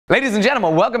Ladies and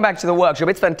gentlemen, welcome back to the workshop.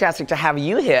 It's fantastic to have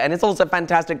you here, and it's also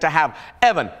fantastic to have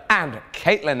Evan and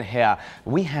Caitlin here.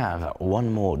 We have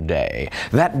one more day.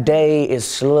 That day is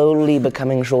slowly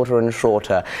becoming shorter and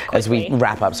shorter as we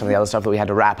wrap up some of the other stuff that we had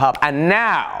to wrap up. And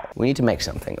now, we need to make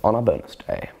something on our bonus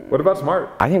day. What about some art?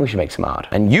 I think we should make some art.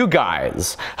 And you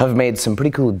guys have made some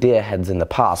pretty cool deer heads in the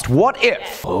past. What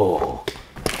if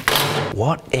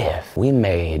we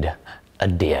made a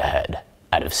deer head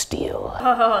out of steel?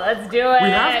 Oh, let's do it. We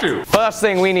have to. First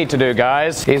thing we need to do,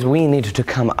 guys, is we need to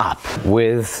come up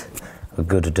with a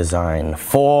good design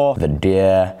for the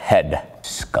deer head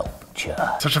sculpture.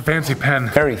 Such a fancy pen.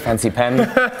 Very fancy pen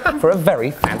for a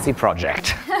very fancy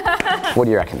project. What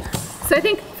do you reckon? So I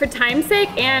think for time's sake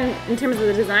and in terms of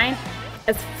the design,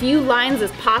 as few lines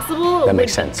as possible That would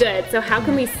makes be sense. good. So how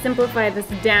can we simplify this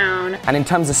down? And in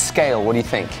terms of scale, what do you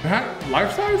think?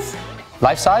 Life size?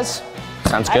 Life size?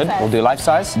 Sounds good. size. We'll do life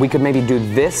size. We could maybe do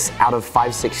this out of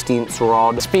 5/16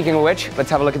 rod. Speaking of which, let's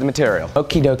have a look at the material.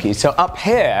 Okie dokie. So up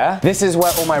here, this is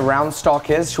where all my round stock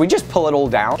is. Should we just pull it all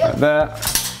down? Right there.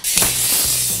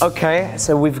 Okay,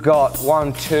 so we've got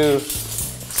 1, 2,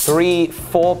 3,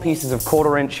 4 pieces of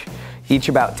 1/4 inch, each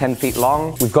about 10 feet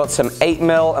long. We've got some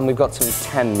 8mm and we've got some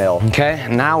 10mm. Okay,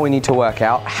 now we need to work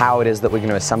out how it is that we're going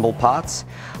to assemble parts.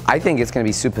 I think it's going to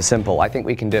be super simple. I think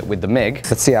we can do it with the MIG.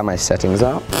 Let's see how my settings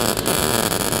are.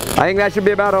 I think that should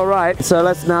be about all right. So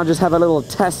let's now just have a little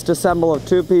test assemble of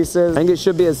 2 pieces. I think it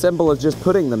should be as simple as just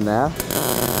putting them there.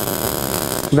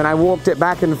 Then I warped it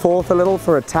back and forth a little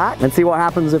for a tack and see what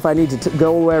happens if I need to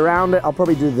go all the way around it. I'll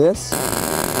probably do this.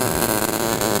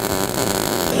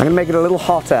 I'm gonna make it a little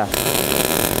hotter.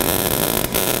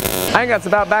 I think that's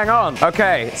about bang on.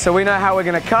 Okay, so we know how we're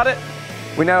gonna cut it.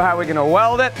 We know how we're gonna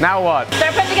weld it. Now what?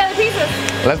 Start putting together pieces.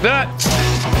 Let's do it.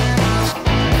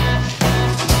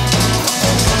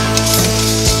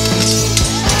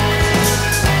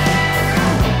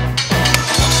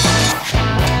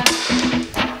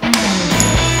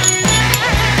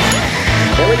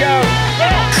 Here we go.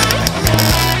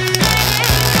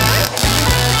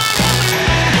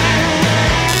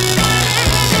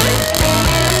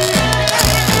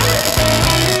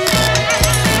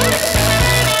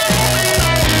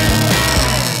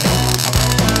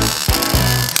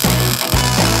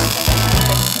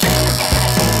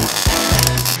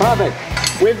 Perfect.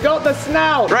 We've got the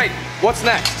snout. Right. What's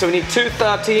next? So we need 2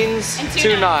 13s, And 2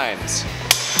 2 9s.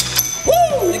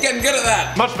 Woo! You're getting good at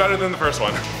that. Much better than the first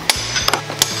one.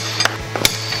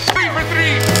 3 for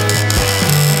 3.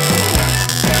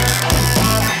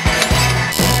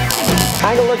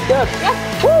 Angle looks good. Yeah.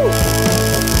 Woo!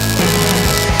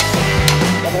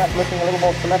 That's looking a little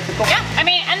more symmetrical. Yeah, I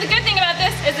mean, and the good thing about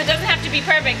this is it doesn't have to be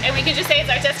perfect and we can just say it's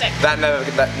artistic.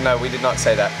 No, we did not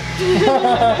say that.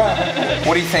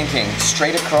 What are you thinking?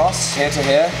 Straight across, here to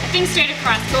here? I think straight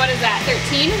across, so what is that,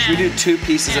 13? Should we do 2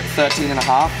 pieces at 13 and a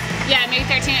half? Yeah, maybe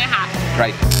 13 and a half.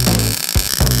 Great.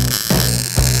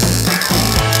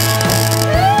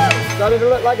 Starting to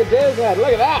look like a deer's head,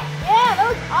 look at that. Yeah, that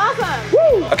looks awesome.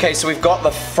 Woo! Okay, so we've got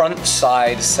the front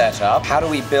side set up. How do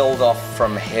we build off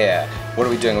from here? What are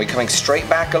we doing? Are we coming straight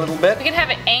back a little bit? We can have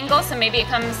an angle, so maybe it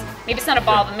comes, maybe it's not a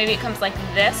ball, but maybe it comes like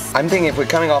this. I'm thinking if we're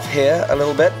coming off here a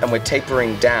little bit and we're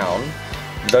tapering down,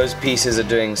 those pieces are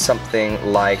doing something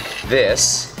like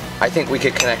this. I think we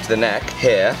could connect the neck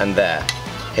here and there,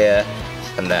 here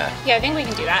and there. Yeah, I think we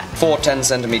can do that. 4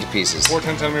 10-centimeter pieces. 4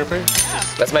 10-centimeter piece.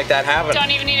 Let's make that happen.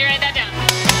 Don't even need to write that down.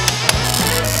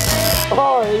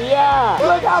 Oh yeah!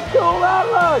 Look how cool that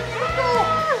looks!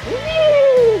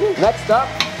 Next up,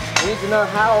 we need to know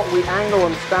how we angle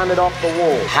and stand it off the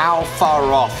wall. How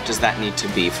far off does that need to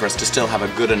be for us to still have a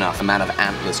good enough amount of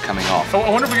antlers coming off? Oh, I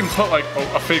wonder if we can put like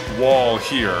a fake wall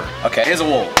here. Okay, here's a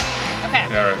wall. Okay.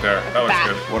 Yeah, right there. That looks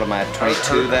good. What am I at,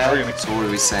 22 there? So what are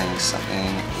we saying?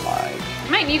 Something like... It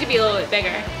might need to be a little bit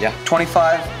bigger. Yeah,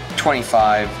 25,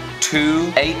 25,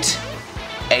 2, 8,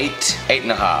 8, 8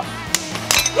 and a half.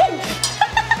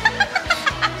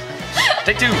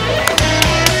 Take 2.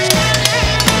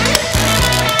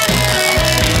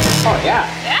 Oh yeah.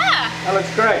 Yeah. That looks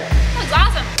great. That looks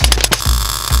awesome.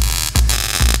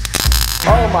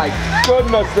 Oh my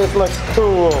goodness, this looks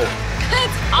cool.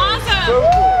 That's awesome. So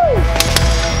cool.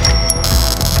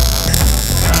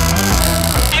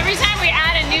 Every time we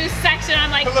add a new section, I'm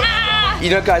like, ah! You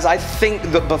know, guys, I think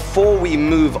that before we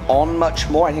move on much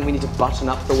more, I think we need to button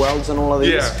up the welds on all of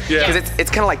these. Yeah, yeah. Because it's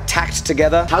kind of like tacked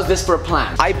together. How's this for a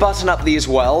plan? I button up these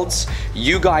welds,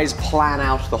 you guys plan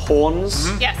out the horns,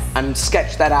 Yes. and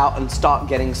sketch that out and start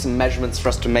getting some measurements for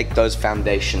us to make those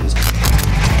foundations.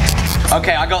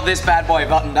 Okay, I got this bad boy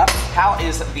buttoned up. How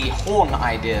is the antler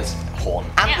ideas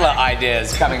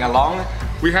coming along?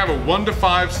 We have a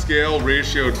 1:5 scale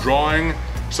ratio drawing,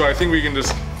 so I think we can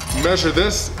just measure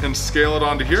this and scale it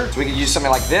onto here. So we could use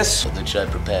something like this. Which I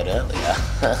prepared earlier.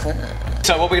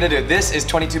 So what we're gonna do, this is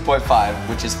 22.5,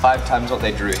 which is 5 times what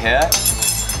they drew here.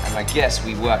 And I guess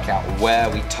we work out where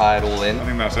we tie it all in. I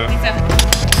think that's it. I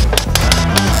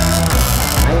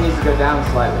think it needs to go down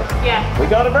slightly. Yeah. We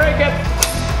gotta break it.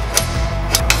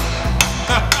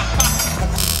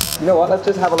 You know what, let's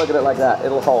just have a look at it like that.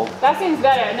 It'll hold. That seems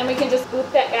better. And then we can just boot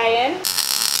that guy in.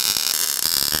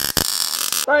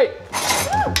 Great.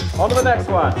 On to the next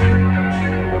one.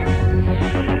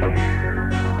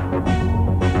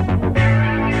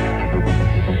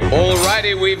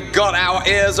 Alrighty, we've got our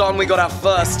ears on. We got our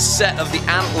first set of the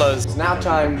antlers. It's now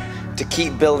time to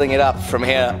keep building it up from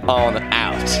here on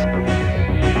out.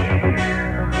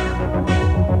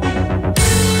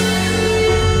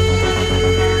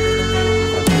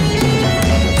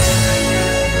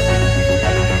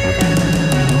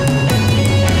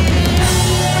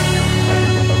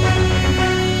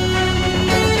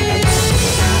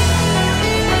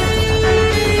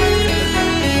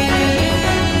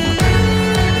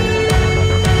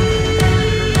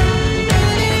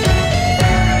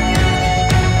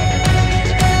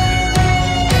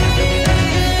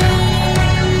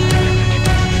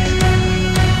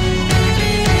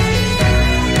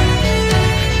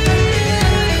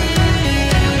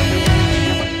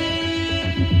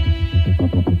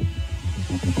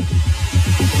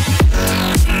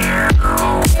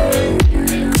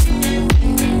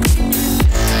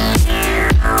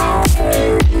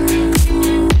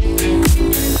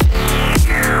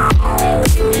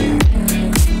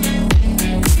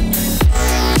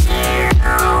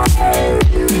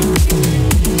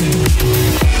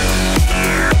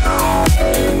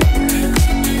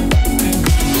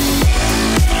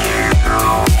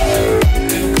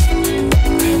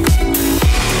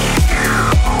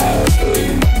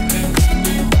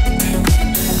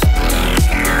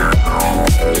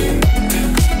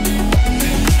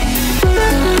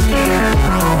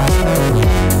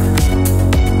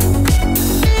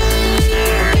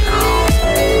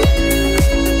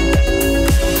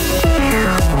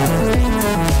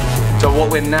 What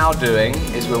we're now doing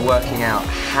is we're working out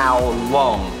how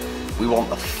long we want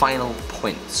the final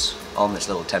points on this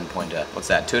little 10-pointer. What's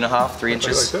that, 2.5, 3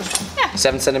 inches? Like this? Yeah.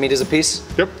 7 centimeters a piece?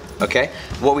 Yep. Okay.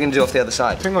 What are we gonna do off the other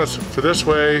side? I think let's, for this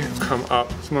way, come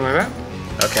up, something like that.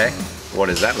 Okay. What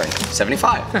is that length?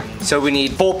 75. Yeah. So we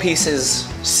need 4 pieces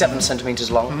 7 centimeters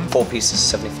long, 4 pieces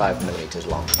 75 millimeters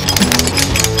long.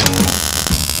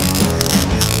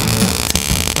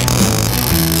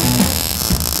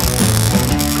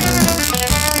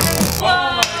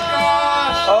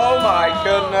 Oh my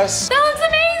goodness. That looks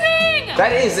amazing!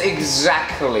 That is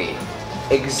exactly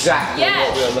Yes.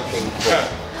 what we were looking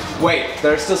for. Wait,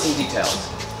 there are still some details.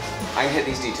 I can hit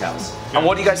these details. And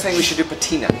what do you guys think we should do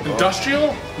patina?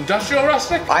 Industrial? Industrial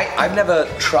rustic? I've never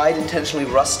tried intentionally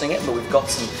rusting it, but we've got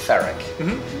some ferric.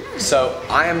 So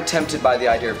I am tempted by the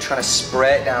idea of trying to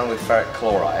spray it down with ferric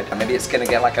chloride. And maybe it's gonna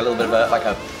get like a little bit of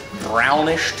a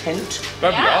brownish tint.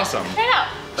 That'd be awesome.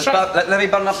 Try it out. Let me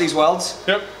button up these welds,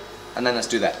 Yep. and then let's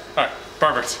do that. All right,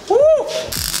 perfect. Woo!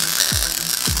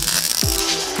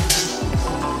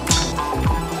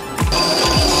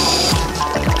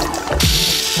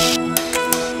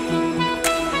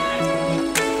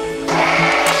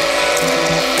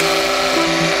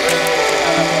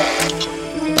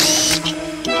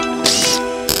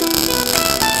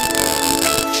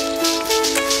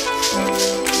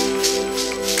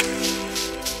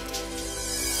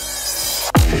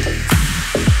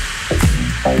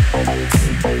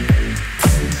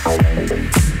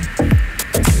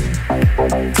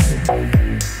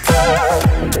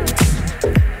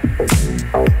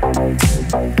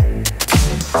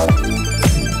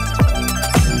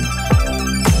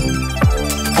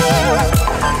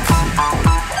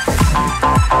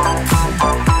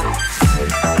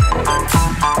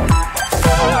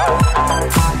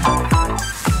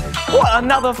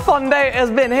 Another fun day has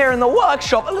been here in the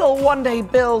workshop. A little one-day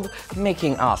build,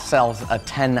 making ourselves a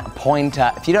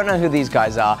 10-pointer. If you don't know who these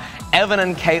guys are, Evan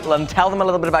and Caitlin, tell them a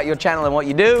little bit about your channel and what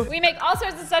you do. We make all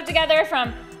sorts of stuff together,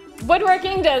 from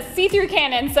woodworking to see-through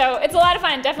cannons, so it's a lot of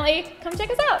fun. Definitely come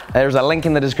check us out. There's a link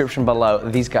in the description below.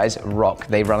 These guys rock.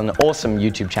 They run an awesome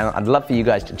YouTube channel. I'd love for you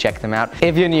guys to check them out.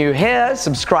 If you're new here,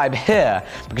 subscribe here,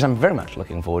 because I'm very much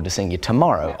looking forward to seeing you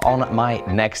tomorrow on my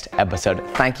next episode.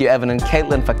 Thank you, Evan and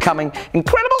Caitlin, for coming.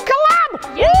 Incredible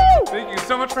collab! Yeah. Woo! Thank you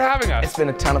so much for having us. It's been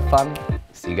a ton of fun.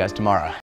 See you guys tomorrow.